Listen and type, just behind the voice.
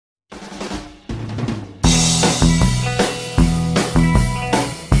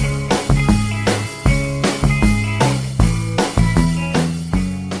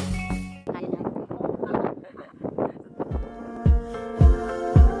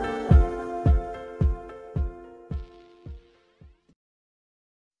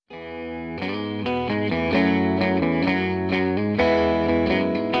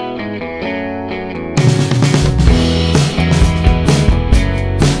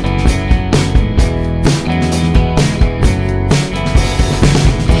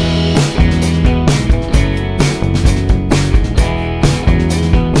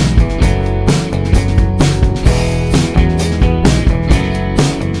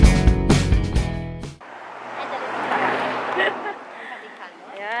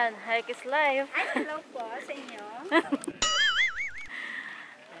That's life. Ay, hello po sa inyo.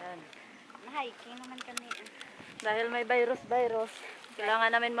 Ayan. Hiking naman kami. Dahil may virus,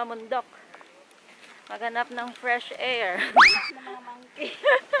 kailangan namin mamundok. Maghanap ng fresh air. Ng mga monkey.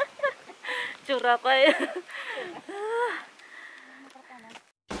 Tsura ko eh.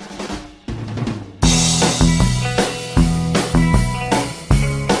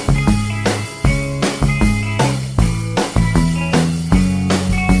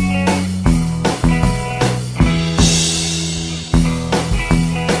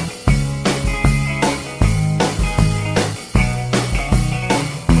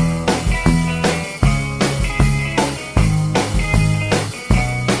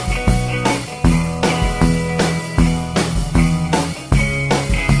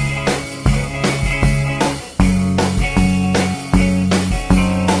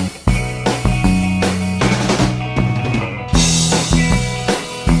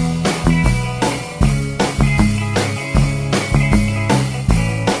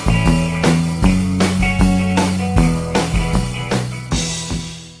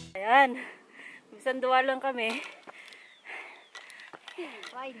 Bisan duwa lang kami.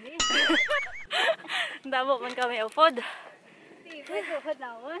 Pwede. Damo man kami upod. Pwede ko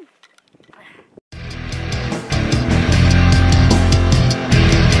naman.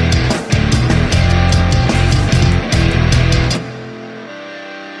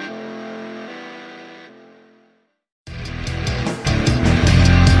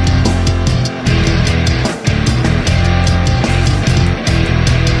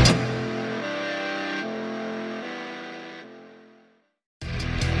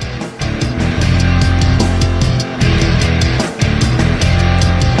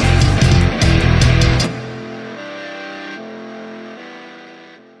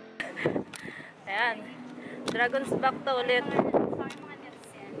 Ayan. Dragon's back to ulit.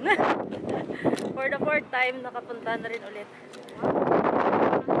 For the fourth time, nakapunta na rin ulit.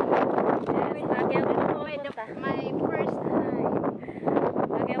 Yes, lagi ako pupunta. My first time.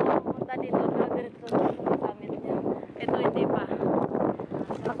 Lagi ako pupunta dito. Pero ganito sa summit niya. Ito hindi pa.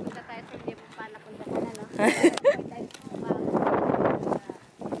 Punta tayo sa hindi mo pa napunta ka na, no?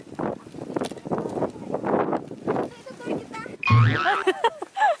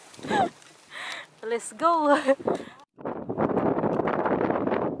 Let's go!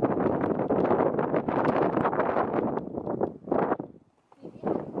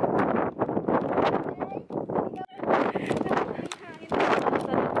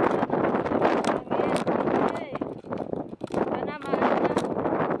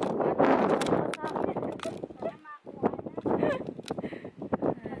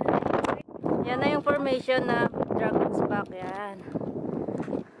 Yan na yung formation na Dragon's Back. Yan.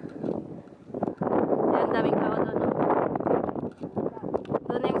 Yan, daming tao doon. No?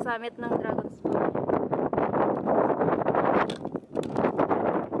 Doon na yung summit ng Dragon's Back.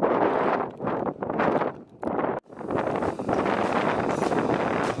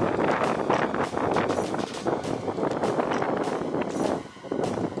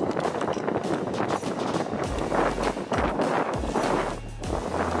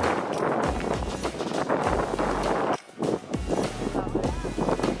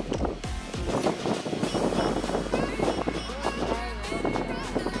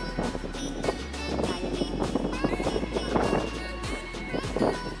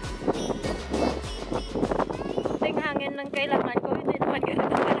 Ng kailangan ko, hindi naman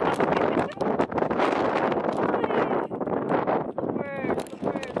ganito kailangan ko.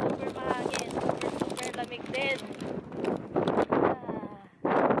 Super mahangin. Super lamig din.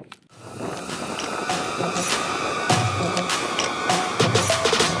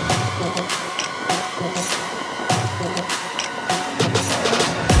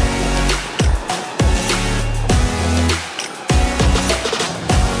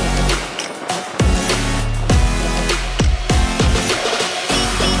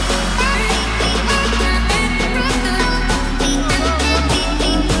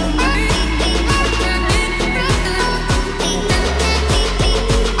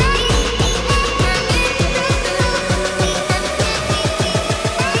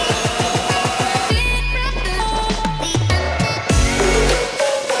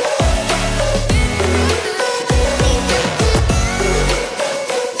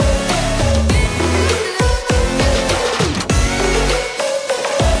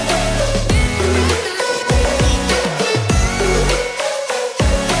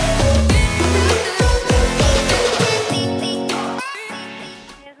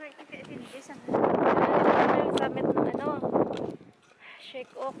 Shek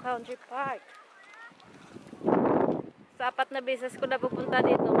O Country Park. Sa 4 na beses ko na pupunta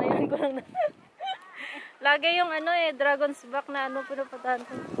dito. Ngayon ko lang na. Lagi yung ano dragon's back na pinupuntahan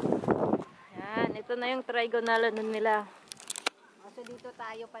ko. Yan, ito na yung trigonal nila. So dito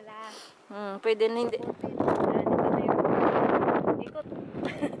tayo pala. Pwede na hindi. Yan, ito na yung ikot.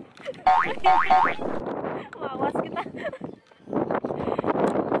 Mawas kita.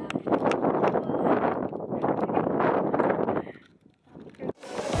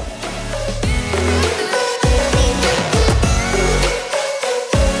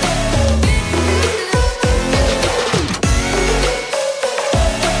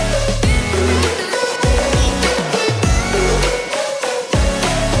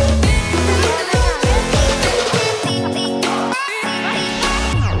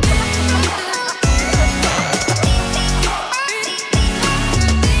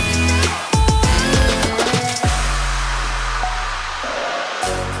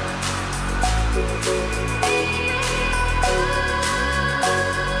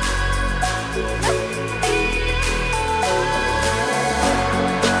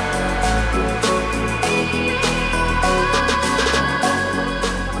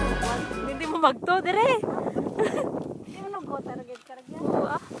 Magto dire. Ano go target karagyan?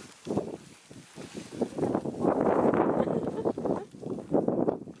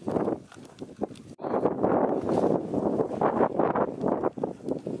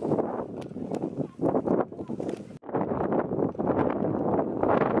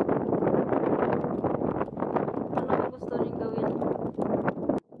 Ano gusto niyong gawin?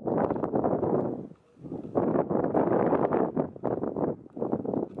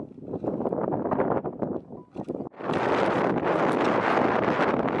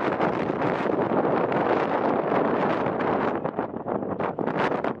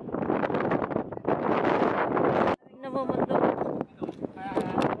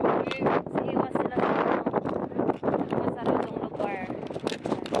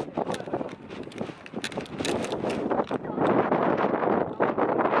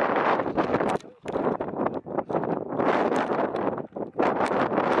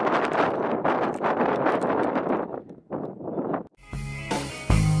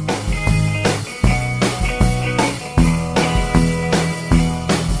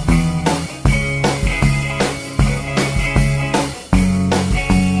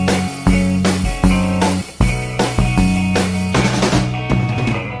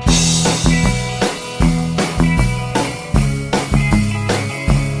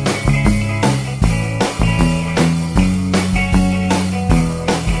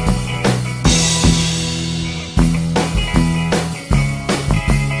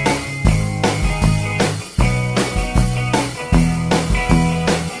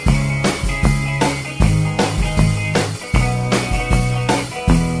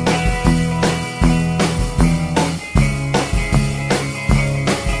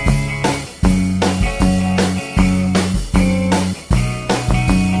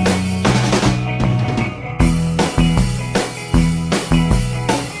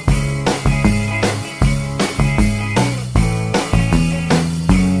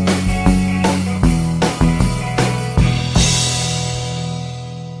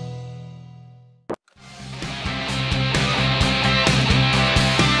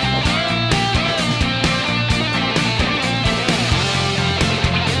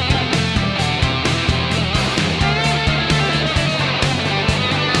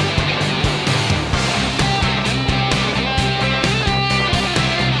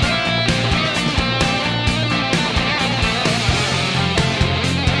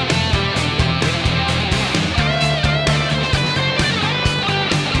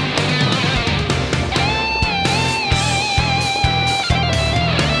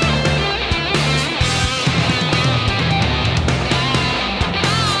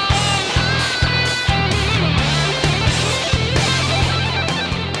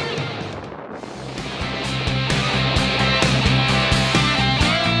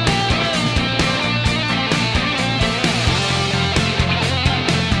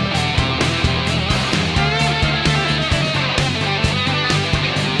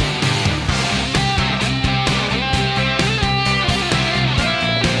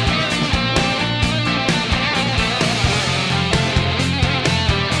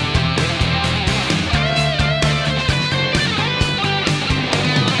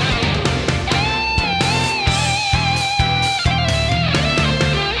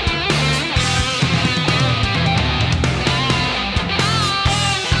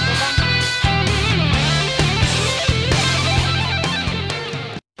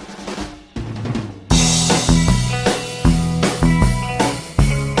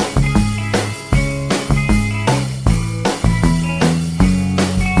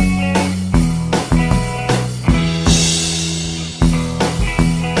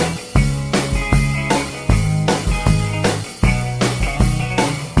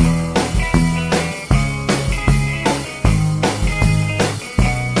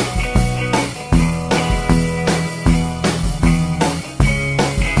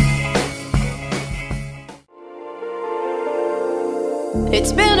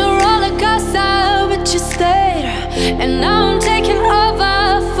 It's been a roller coaster, but you stayed. And now I'm taking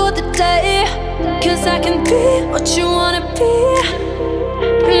over for the day. Cause I can be what you wanna be.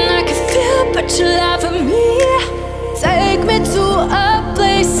 And I can feel, but you laugh at me. Take me to a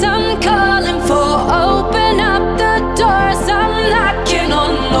place I'm calling for. Open up the doors, I'm knocking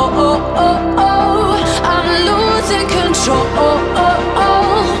on. I'm losing control.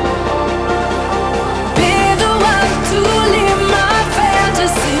 Be the one to leave my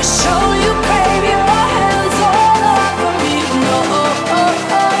fantasy. Show you, baby, your hands all over me. No,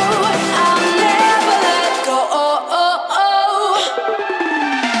 I'll never let go.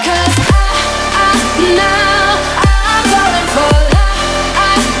 Cause now I'm falling for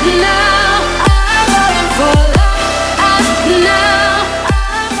love. Now